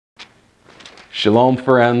Shalom,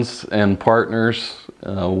 friends and partners.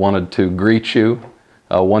 Wanted to greet you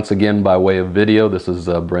once again by way of video. This is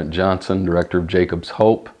Brent Johnson, Director of Jacob's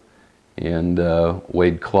Hope, and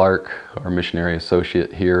Wade Clark, our missionary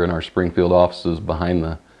associate here in our Springfield offices behind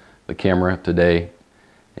the camera today,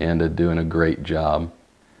 and doing a great job.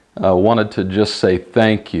 Wanted to just say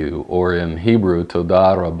thank you, or in Hebrew,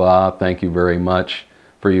 Todah Rabbah, thank you very much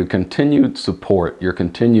for your continued support, your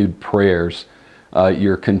continued prayers,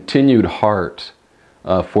 your continued heart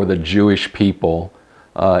for the Jewish people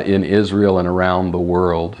in Israel and around the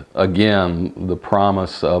world. Again, the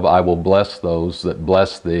promise of I will bless those that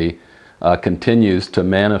bless thee continues to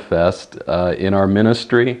manifest in our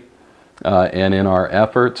ministry and in our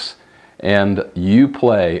efforts, and you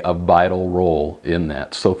play a vital role in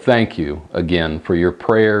that. So thank you again for your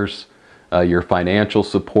prayers, your financial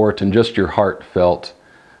support, and just your heartfelt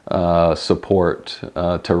support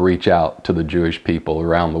to reach out to the Jewish people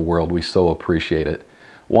around the world. We so appreciate it.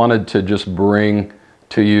 Wanted to just bring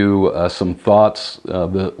to you some thoughts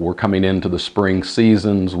that we're coming into the spring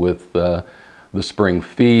seasons with the spring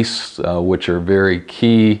feasts, which are very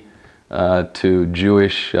key to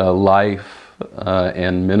Jewish life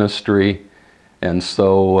and ministry. And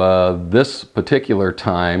so this particular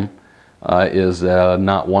time is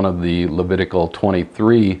not one of the Levitical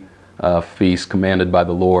 23 feast commanded by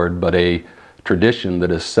the Lord, but a tradition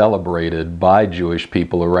that is celebrated by Jewish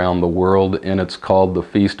people around the world, and it's called the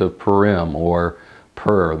Feast of Purim, or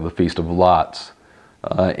Pur, the Feast of Lots.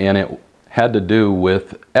 And it had to do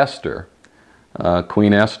with Esther,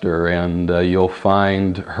 Queen Esther, and you'll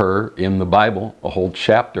find her in the Bible, a whole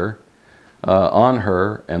chapter on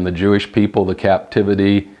her and the Jewish people, the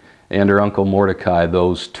captivity, and her uncle Mordecai,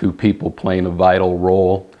 those two people playing a vital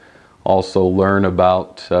role. Also learn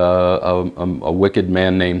about a wicked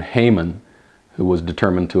man named Haman, who was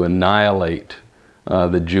determined to annihilate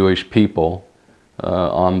the Jewish people.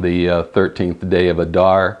 On the 13th day of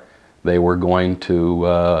Adar, they were going to,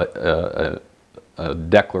 a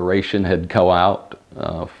declaration had come out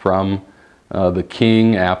from the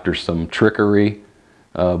king after some trickery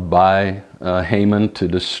by Haman to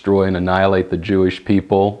destroy and annihilate the Jewish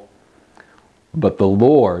people. But the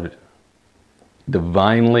Lord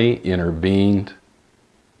divinely intervened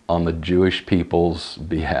on the Jewish people's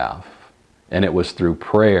behalf. And it was through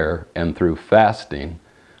prayer and through fasting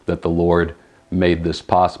that the Lord made this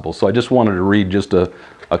possible. So I just wanted to read just a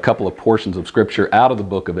couple of portions of scripture out of the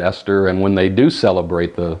book of Esther. And when they do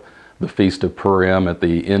celebrate the Feast of Purim at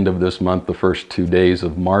the end of this month, the first 2 days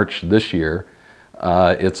of March this year,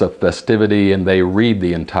 it's a festivity and they read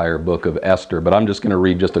the entire book of Esther. But I'm just going to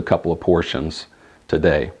read just a couple of portions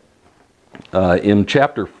today. In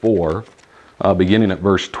chapter 4, beginning at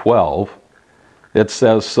verse 12, it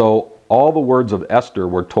says, "So all the words of Esther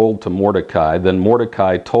were told to Mordecai. Then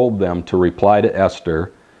Mordecai told them to reply to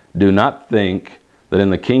Esther, 'Do not think that in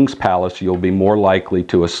the king's palace you'll be more likely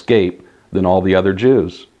to escape than all the other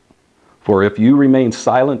Jews. For if you remain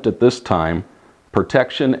silent at this time,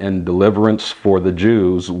 protection and deliverance for the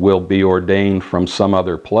Jews will be ordained from some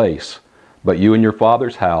other place. But you and your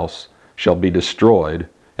father's house shall be destroyed.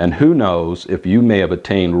 And who knows if you may have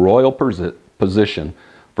attained royal position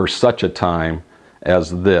for such a time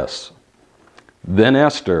as this.' Then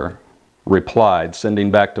Esther replied, sending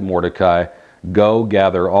back to Mordecai, 'Go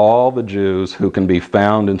gather all the Jews who can be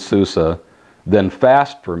found in Susa, then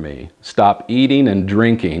fast for me. Stop eating and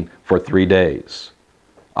drinking for 3 days.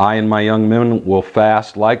 I and my young men will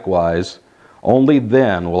fast likewise. Only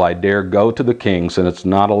then will I dare go to the king, since it's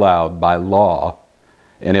not allowed by law.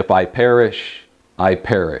 And if I perish, I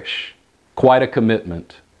perish.'" Quite a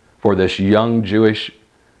commitment for this young Jewish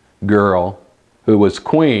girl who was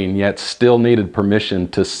queen, yet still needed permission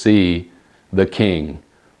to see the king.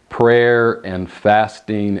 Prayer and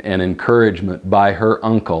fasting and encouragement by her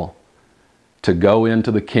uncle to go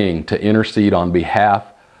into the king to intercede on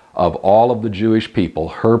behalf of all of the Jewish people,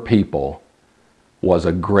 her people, was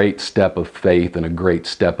a great step of faith and a great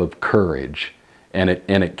step of courage. And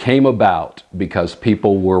it came about because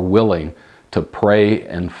people were willing to pray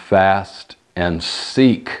and fast and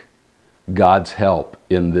seek God's help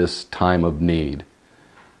in this time of need.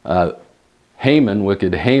 Haman,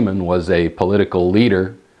 wicked Haman, was a political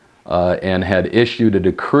leader and had issued a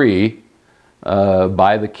decree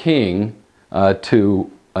by the king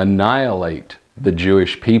to annihilate the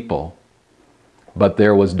Jewish people. But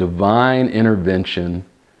there was divine intervention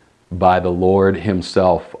by the Lord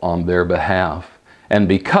himself on their behalf. And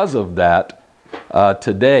because of that,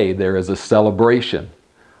 today there is a celebration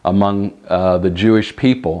among the Jewish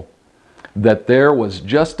people that there was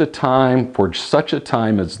just a time, for such a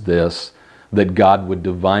time as this, that God would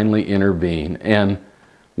divinely intervene. And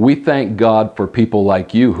We thank God for people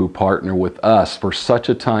like you who partner with us for such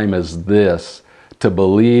a time as this to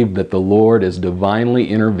believe that the Lord is divinely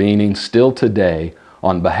intervening still today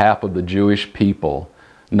on behalf of the Jewish people.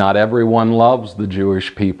 Not everyone loves the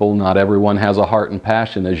Jewish people. Not everyone has a heart and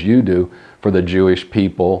passion as you do for the Jewish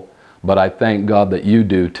people, but I thank God that you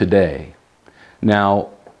do today.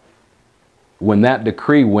 Now, when that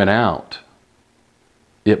decree went out,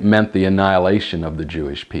 it meant the annihilation of the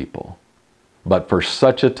Jewish people. But for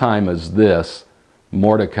such a time as this,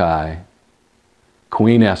 Mordecai,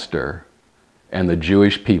 Queen Esther, and the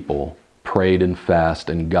Jewish people prayed and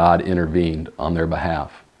fasted, and God intervened on their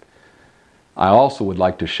behalf. I also would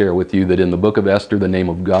like to share with you that in the book of Esther, the name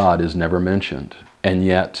of God is never mentioned. And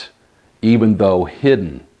yet, even though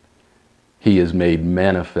hidden, He is made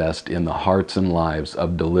manifest in the hearts and lives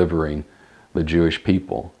of delivering the Jewish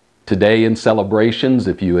people. Today in celebrations,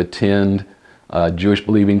 if you attend a Jewish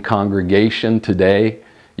believing congregation today,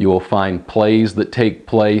 you will find plays that take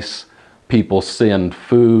place. People send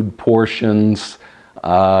food, portions.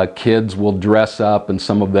 Kids will dress up, and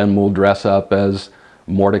some of them will dress up as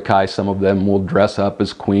Mordecai. Some of them will dress up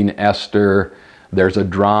as Queen Esther. There's a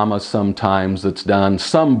drama sometimes that's done.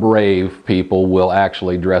 Some brave people will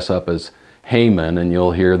actually dress up as Haman, and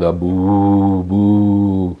you'll hear the boo,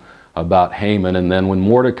 boo about Haman. And then when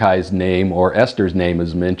Mordecai's name or Esther's name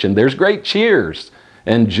is mentioned, there's great cheers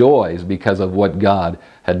and joys because of what God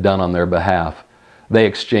had done on their behalf. They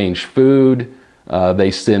exchange food, they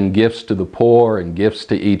send gifts to the poor and gifts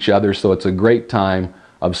to each other, so it's a great time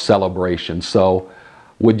of celebration. So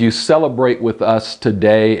would you celebrate with us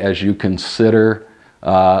today as you consider,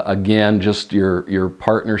 again, just your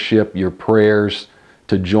partnership, your prayers,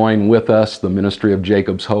 to join with us, the ministry of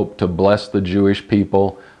Jacob's Hope, to bless the Jewish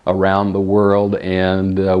people around the world,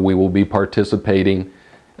 and we will be participating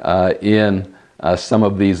in some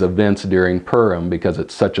of these events during Purim because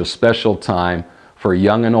it's such a special time for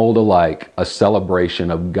young and old alike, a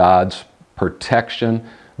celebration of God's protection,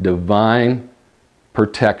 divine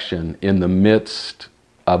protection in the midst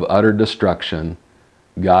of utter destruction.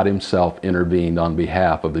 God Himself intervened on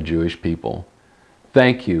behalf of the Jewish people.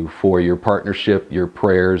 Thank you for your partnership, your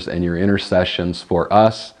prayers, and your intercessions for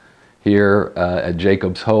us here at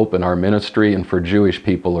Jacob's Hope and our ministry, and for Jewish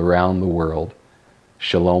people around the world.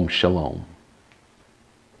 Shalom, shalom.